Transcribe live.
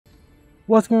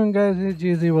What's going on, guys? It's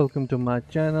GZ. Welcome to my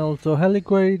channel. So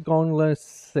Helliquarry Gauntlet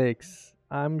 6.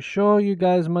 I'm sure you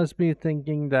guys must be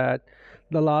thinking that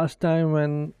the last time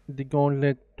when the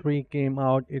Gauntlet 3 came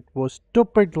out, it was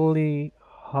stupidly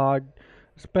hard,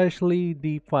 especially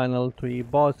the final 3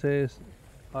 bosses.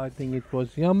 I think it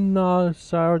was Yamna,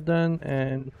 Sardan,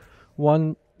 and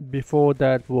one before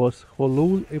that was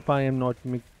Holul, if I am not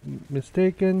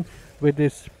mistaken, with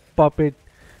his puppet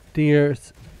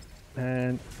tears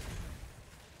and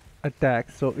attack,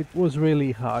 so it was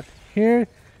really hard. Here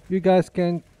you guys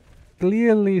can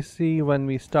clearly see when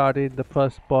we started, the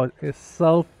first boss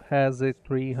itself has a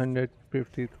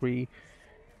 353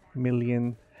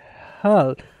 million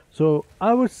health. So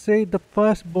I would say the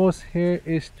first boss here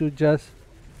is to just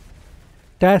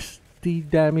test the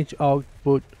damage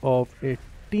output of a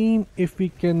team. If we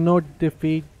cannot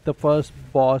defeat the first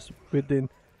boss within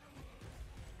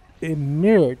a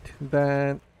minute,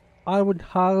 then I would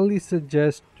highly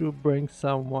suggest to bring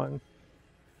someone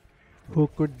who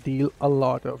could deal a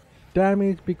lot of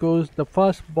damage, because the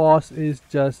first boss is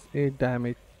just a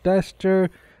damage tester,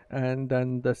 and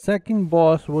then the second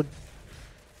boss would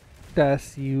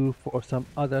test you for some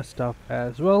other stuff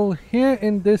as well. Here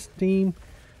in this team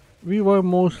we were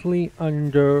mostly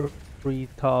under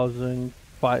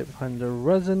 3500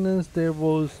 resonance. There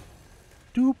was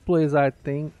two players, I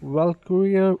think,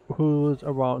 Valkyria, who was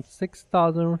around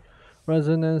 6000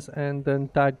 resonance, and then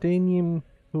Titanium,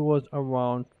 who was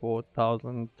around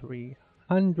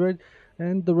 4300,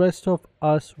 and the rest of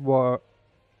us were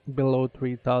below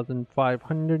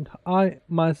 3500. I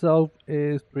myself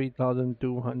is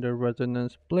 3200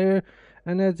 resonance player,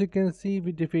 and as you can see,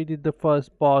 we defeated the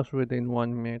first boss within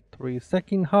 1 minute 3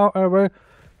 seconds. However,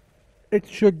 it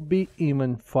should be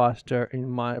even faster in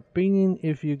my opinion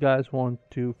if you guys want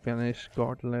to finish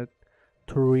Gauntlet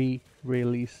 3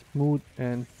 really smooth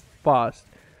and fast.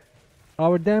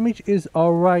 Our damage is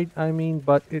alright, I mean,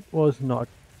 but it was not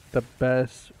the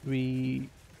best.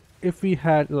 If we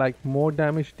had like more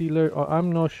damage dealer, or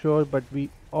I'm not sure, but we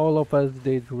all of us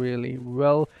did really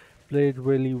well, played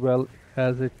really well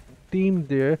as a team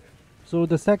there. So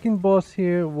the second boss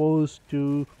here was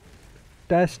to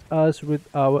test us with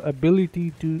our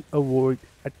ability to avoid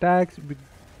attacks with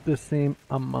the same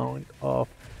amount of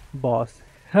boss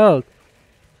health.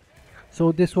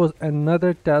 So this was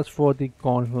another test for the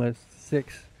Gauntlet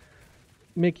 6,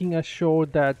 making us sure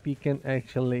that we can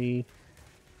actually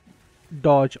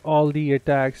dodge all the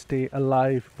attacks, stay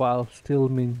alive while still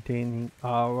maintaining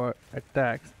our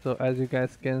attacks. So as you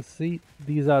guys can see,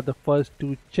 these are the first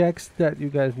two checks that you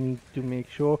guys need to make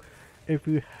sure. If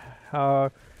you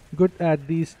are good at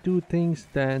these two things,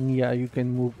 then yeah, you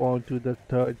can move on to the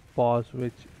third boss,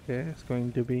 which is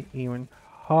going to be even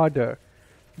harder.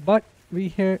 But we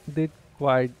here did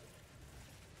quite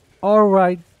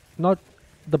alright, not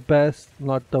the best,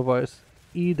 not the worst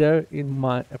either in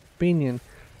my opinion.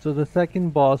 So the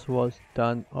second boss was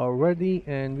done already,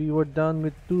 and we were done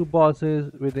with two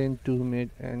bosses within 2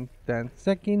 minutes and 10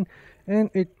 seconds,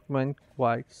 and it went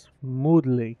quite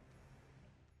smoothly.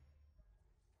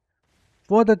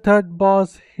 For the third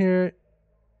boss here,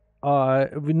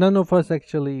 none of us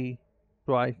actually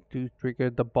tried to trigger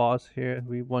the boss here.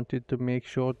 We wanted to make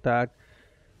sure that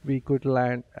we could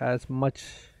land as much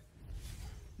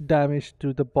damage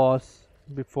to the boss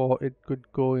before it could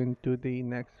go into the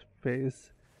next phase.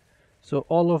 So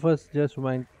all of us just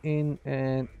went in,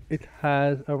 and it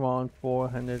has around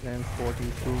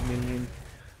 442 million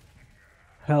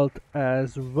health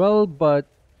as well, but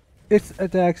its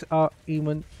attacks are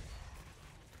even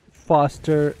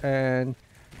faster and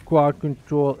crowd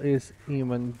control is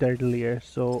even deadlier.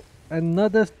 So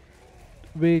another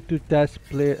way to test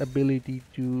player ability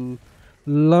to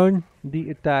learn the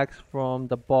attacks from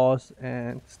the boss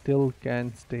and still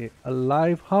can stay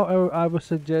alive. However, I would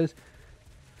suggest,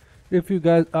 if you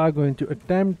guys are going to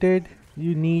attempt it,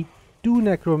 you need two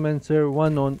necromancer,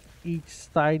 one on each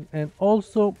side, and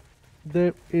also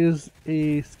there is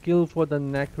a skill for the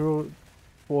necro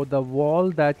for the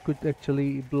wall that could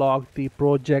actually block the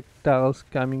projectiles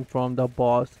coming from the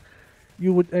boss.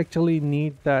 You would actually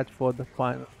need that for the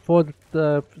final, for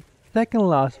the second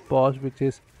last boss, which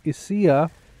is Isia,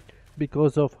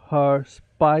 because of her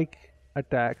spike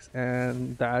attacks,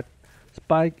 and that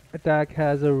spike attack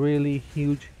has a really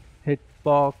huge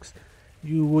hitbox.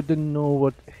 You wouldn't know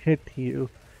what hit you,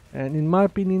 and in my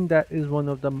opinion that is one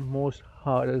of the most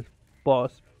hardest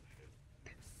boss.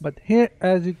 But here,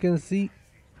 as you can see,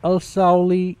 Al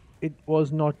Sauli, it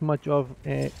was not much of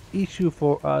an issue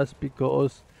for us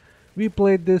because we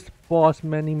played this boss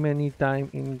many times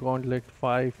in Gauntlet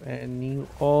 5 and knew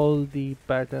all the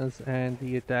patterns and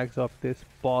the attacks of this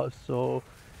boss. So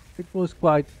it was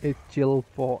quite a chill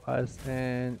for us,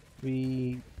 and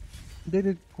we did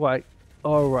it quite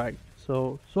alright.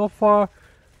 So far,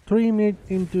 3 minutes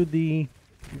into the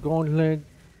gauntlet,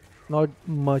 not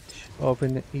much of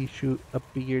an issue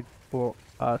appeared for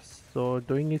us, so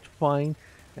doing it fine.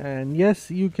 And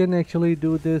yes, you can actually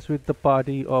do this with the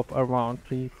party of around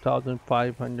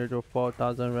 3500 or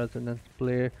 4000 resonance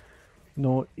player,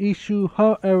 no issue.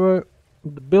 However,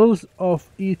 the builds of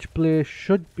each player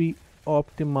should be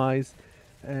optimized,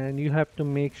 and you have to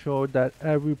make sure that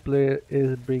every player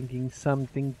is bringing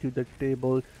something to the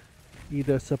table,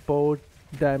 either support,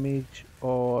 damage,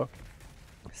 or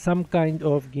some kind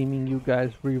of giving you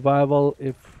guys revival.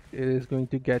 If it is going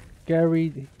to get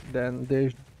carried, then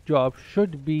their job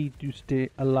should be to stay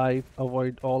alive,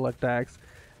 avoid all attacks,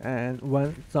 and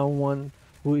when someone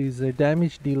who is a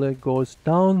damage dealer goes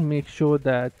down, make sure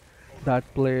that that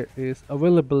player is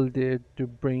available there to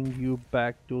bring you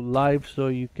back to life, so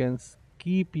you can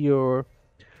keep your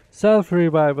self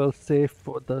revival safe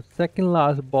for the second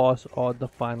last boss or the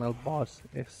final boss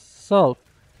itself.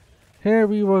 Here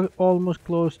we were almost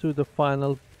close to the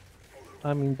final,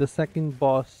 I mean the second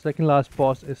last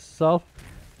boss itself,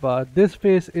 but this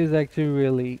phase is actually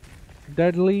really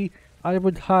deadly. I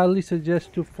would highly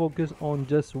suggest to focus on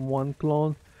just one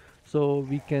clone so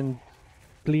we can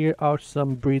clear out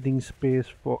some breathing space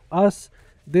for us.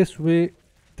 This way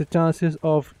the chances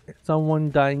of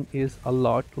someone dying is a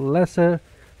lot lesser,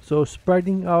 so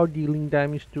spreading out dealing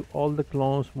damage to all the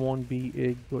clones won't be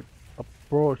a good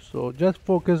approach. So just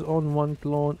focus on one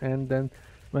clone, and then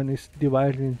when it's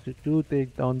divided into two,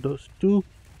 take down those two.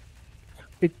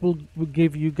 It will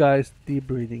give you guys the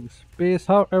breathing space.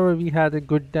 However, we had a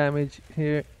good damage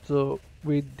here, so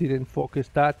we didn't focus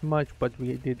that much, but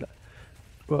we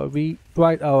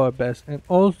tried our best. And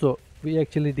also we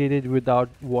actually did it without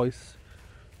voice,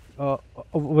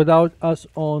 without us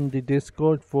on the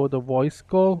Discord for the voice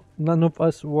call. None of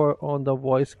us were on the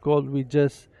voice call. We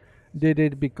just did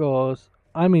it because,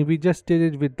 I mean, we just did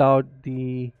it without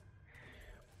the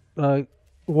uh,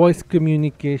 voice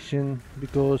communication,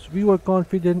 because we were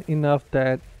confident enough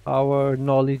that our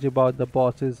knowledge about the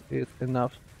bosses is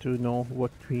enough to know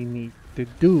what we need to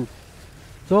do.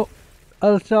 So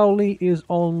Al Shaoli is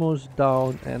almost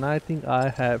down, and I think I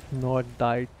have not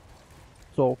died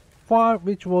so far,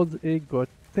 which was a good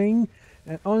thing.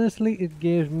 And honestly, it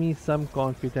gave me some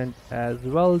confidence as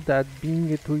well that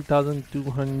being a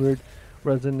 3200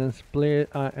 resonance player,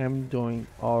 I am doing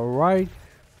alright.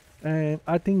 And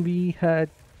I think we had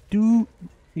two,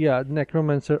 yeah,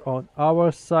 necromancer on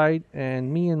our side,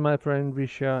 and me and my friend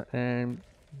Risha and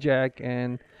Jack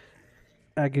and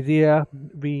Agadia,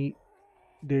 we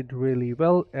did really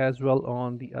well as well.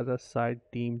 On the other side,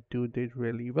 team 2 did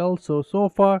really well. So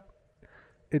far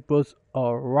it was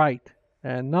alright.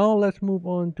 And now let's move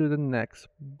on to the next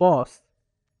boss.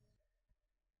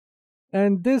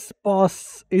 And this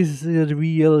boss is a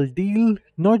real deal,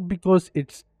 not because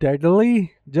it's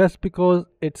deadly, just because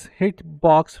its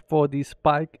hitbox for the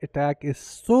spike attack is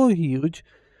so huge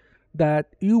that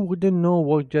you wouldn't know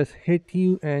what just hit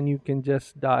you, and you can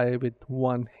just die with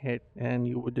one hit and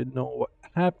you wouldn't know what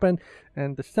happened.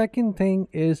 And the second thing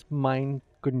is mind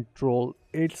control.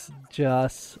 It's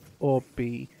just OP.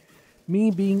 Me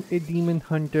being a demon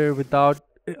hunter without,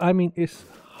 I mean, it's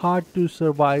hard to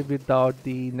survive without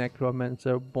the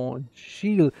necromancer bone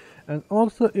shield. And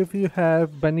also, if you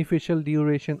have beneficial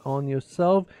duration on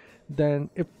yourself,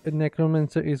 then if a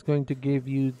necromancer is going to give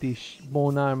you the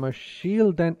bone armor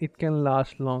shield, then it can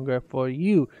last longer for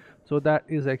you, so that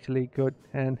is actually good.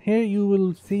 And here you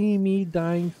will see me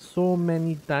dying so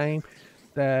many times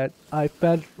that I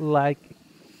felt like,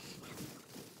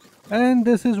 and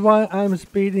this is why I'm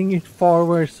speeding it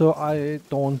forward so I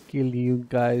don't kill you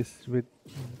guys with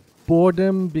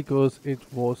boredom, because it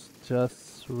was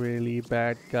just really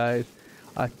bad, guys.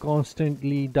 I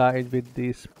constantly died with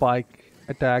these spike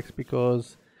attacks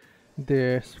because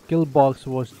their skill box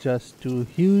was just too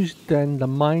huge. Then the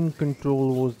mind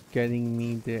control was getting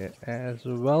me there as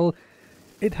well.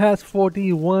 It has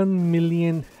 41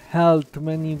 million health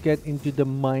when you get into the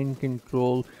mind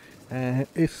control, and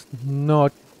it's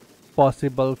not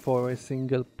possible for a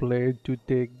single player to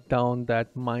take down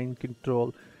that mind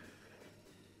control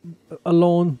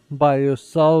alone by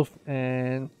yourself.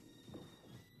 And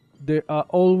there are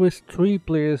always three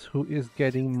players who is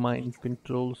getting mind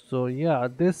control. So yeah,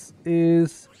 this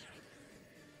is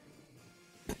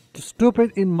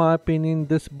stupid in my opinion,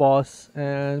 this boss.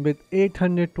 And with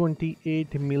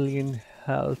 828 million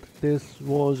health, this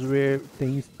was where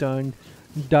things turned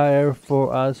dire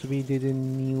for us. We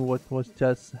didn't knew what was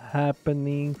just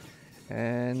happening,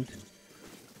 and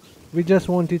We just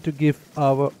wanted to give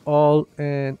our all,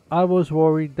 and I was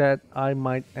worried that I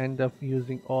might end up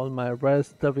using all my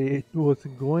rest the way it was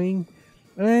going.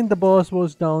 And the boss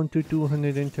was down to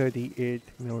 238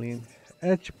 million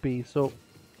HP. So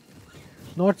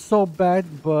not so bad,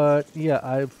 but yeah,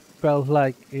 I felt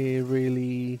like a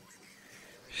really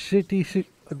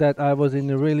that I was in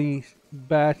a really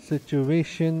bad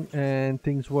situation and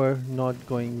things were not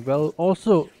going well.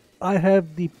 Also, I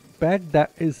have the pet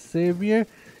that is Savior,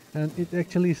 and it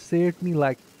actually saved me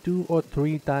like 2 or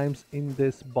 3 times in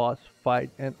this boss fight.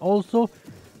 And also,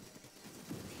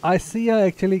 Isia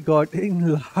actually got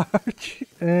enlarged,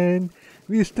 and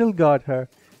we still got her.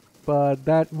 But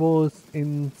that was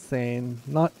insane.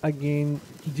 Not again.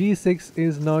 G6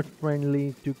 is not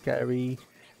friendly to carry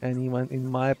anyone, in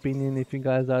my opinion, if you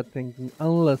guys are thinking,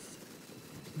 unless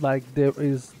like there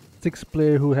is 6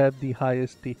 player who have the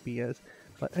highest DPS.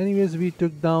 But anyways, we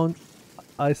took down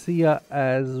Isia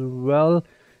as well,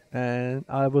 and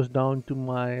I was down to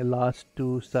my last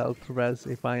 2 self res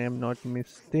if I am not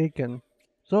mistaken.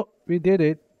 So we did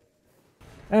it.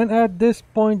 And at this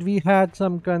point we had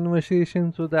some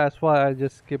conversation, so that's why I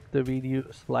just skipped the video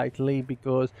slightly,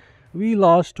 because we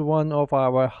lost one of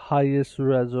our highest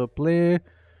reso player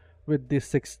with the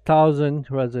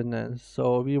 6000 resonance.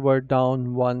 So we were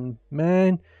down 1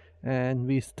 man, and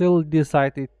we still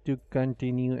decided to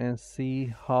continue and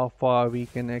see how far we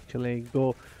can actually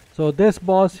go. So this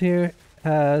boss here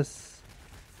has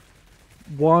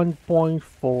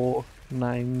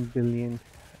 1.49 billion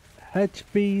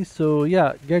HP. So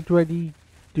yeah, get ready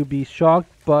to be shocked,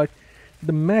 but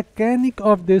the mechanic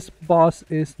of this boss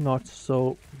is not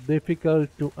so difficult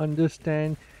to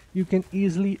understand. You can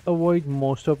easily avoid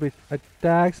most of its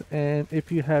attacks, and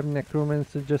if you have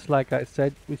necromancer, just like I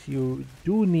said, which you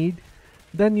do need,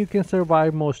 then you can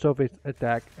survive most of its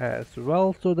attack as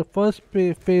well. So the first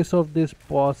phase of this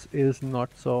boss is not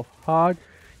so hard.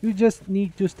 You just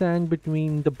need to stand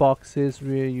between the boxes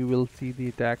where you will see the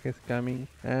attack is coming,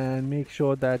 and make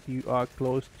sure that you are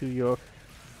close to your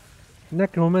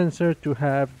necromancer to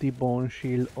have the bone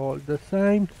shield all the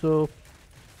time, so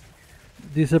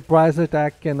the surprise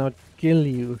attack cannot kill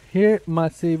you. Here my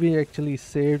savior actually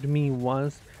saved me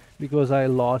once because I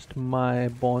lost my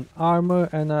bone armor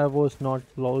and I was not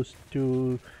close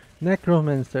to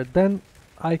necromancer. Then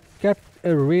I kept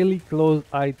a really close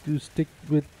eye to stick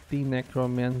with the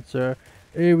necromancer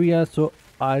area so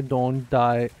I don't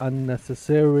die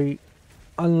unnecessary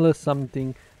unless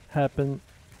something happens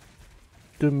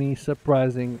to me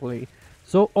surprisingly.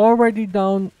 So already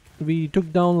down, we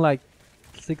took down like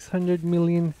 600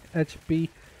 million HP.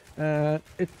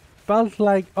 It felt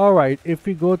like, alright, if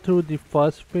we go through the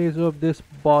first phase of this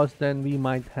boss, then we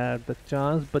might have the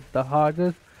chance, but the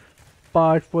hardest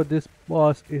part for this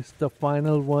boss is the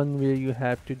final one where you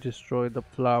have to destroy the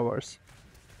flowers.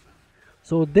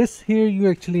 So this here you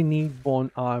actually need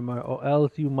bone armor or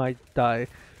else you might die.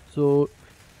 So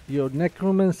your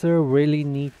necromancer really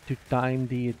need to time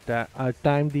the attack,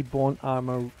 time the bone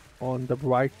armor on the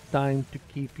right time to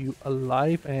keep you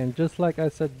alive. And just like I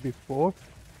said before,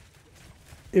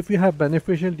 if you have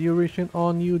beneficial duration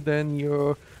on you, then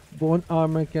your bone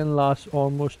armor can last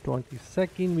almost 20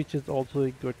 seconds, which is also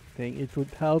a good thing. It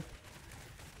would help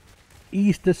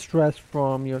ease the stress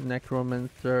from your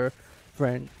necromancer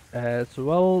friend as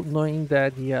well, knowing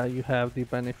that yeah, you have the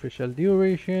beneficial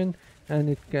duration and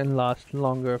it can last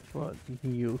longer for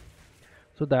you.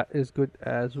 So that is good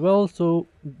as well. So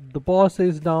the boss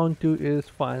is down to his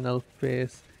final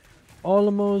phase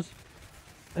almost,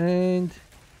 and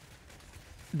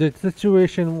the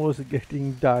situation was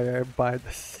getting dire by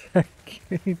the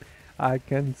second, I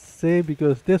can say,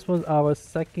 because this was our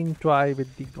second try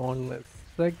with the Gauntlet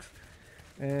 6,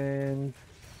 and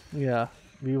yeah,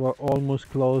 we were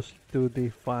almost close to the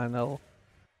final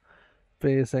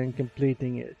phase and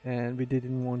completing it, and we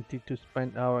didn't want it to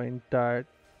spend our entire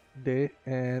day.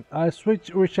 And I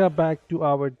switched Risha back to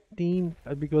our team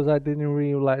because I didn't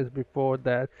realize before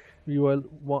that we were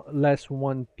less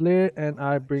 1 player, and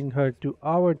I bring her to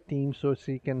our team so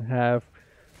she can have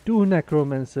 2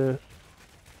 necromancer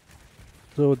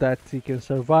so that she can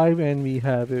survive and we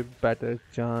have a better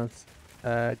chance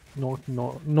at not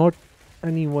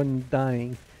anyone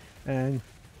dying. And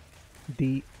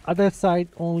the other side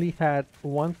only had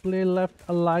 1 player left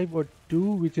alive, or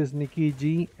 2, which is Nikki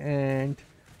G, and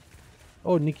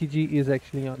oh, Nikki G is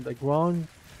actually on the ground.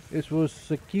 It was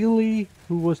Sakili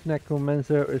who was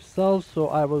necromancer herself, so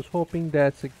I was hoping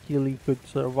that Sakili could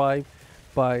survive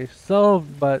by herself,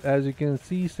 but as you can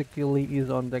see, Sakili is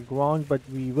on the ground, but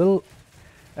we will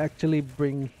actually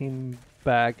bring him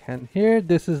back. And here,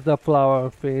 this is the flower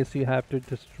phase. You have to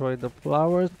destroy the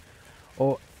flowers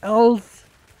or else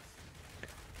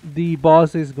the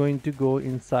boss is going to go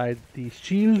inside the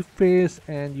shield phase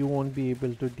and you won't be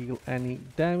able to deal any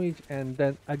damage, and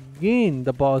then again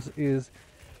the boss is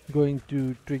going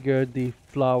to trigger the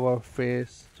flower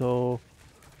phase. So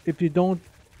if you don't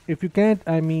if you can't,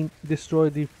 I mean, destroy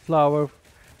the flower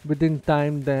within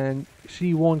time, then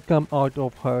she won't come out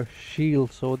of her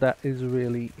shield. So that is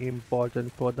really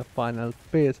important for the final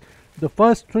phase. The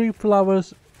first three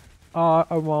flowers are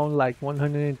around like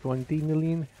 120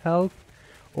 million health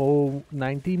or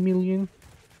 90 million.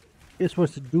 It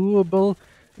was doable.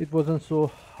 It wasn't so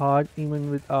hard even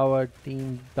with our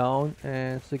team down,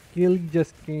 and Sakili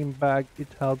just came back. It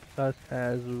helped us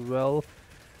as well.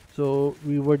 So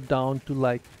we were down to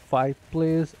like 5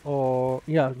 players, or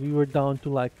yeah, we were down to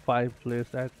like 5 players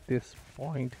at this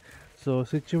point. So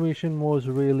situation was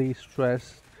really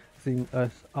stressing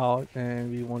us out,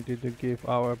 and we wanted to give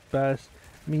our best.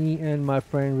 Me and my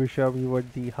friend Risha, we were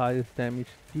the highest damage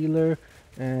dealer,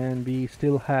 and we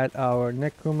still had our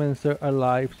necromancer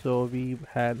alive, so we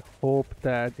had hope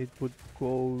that it would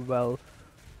go well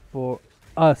for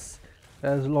us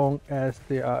as long as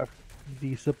they are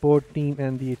the support team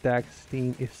and the attacks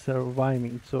team is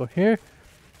surviving. So here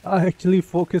I actually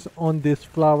focus on this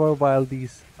flower while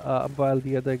while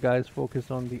the other guys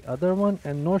focus on the other one,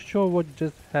 and not sure what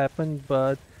just happened,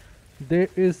 but there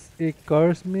is a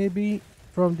curse maybe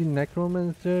from the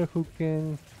necromancer who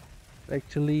can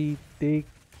actually take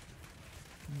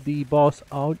the boss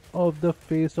out of the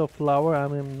face of flower.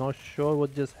 I'm not sure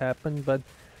what just happened, but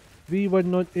we were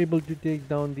not able to take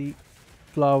down the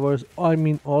flowers, I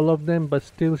mean all of them, but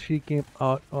still she came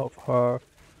out of her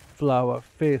flower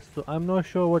face. So I'm not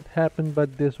sure what happened,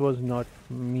 but this was not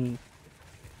me.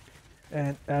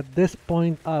 And at this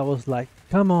point I was like,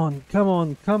 come on, come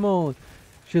on, come on.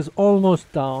 She's almost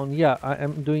down. Yeah, I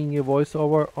am doing a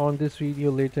voiceover on this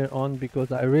video later on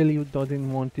because I really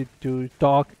didn't want it to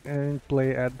talk and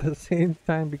play at the same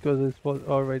time, because it was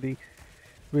already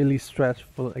really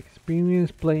stressful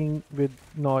experience playing with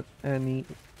not any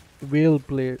real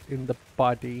player in the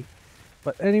party.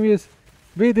 But anyways,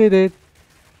 we did it.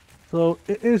 So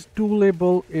it is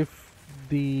doable if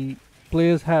the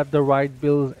players have the right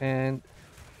builds and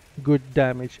good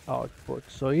damage output.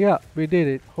 So yeah, we did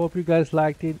it. Hope you guys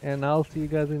liked it, and I'll see you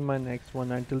guys in my next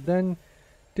one. Until then,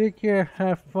 take care,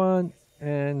 have fun,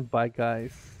 and bye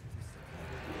guys.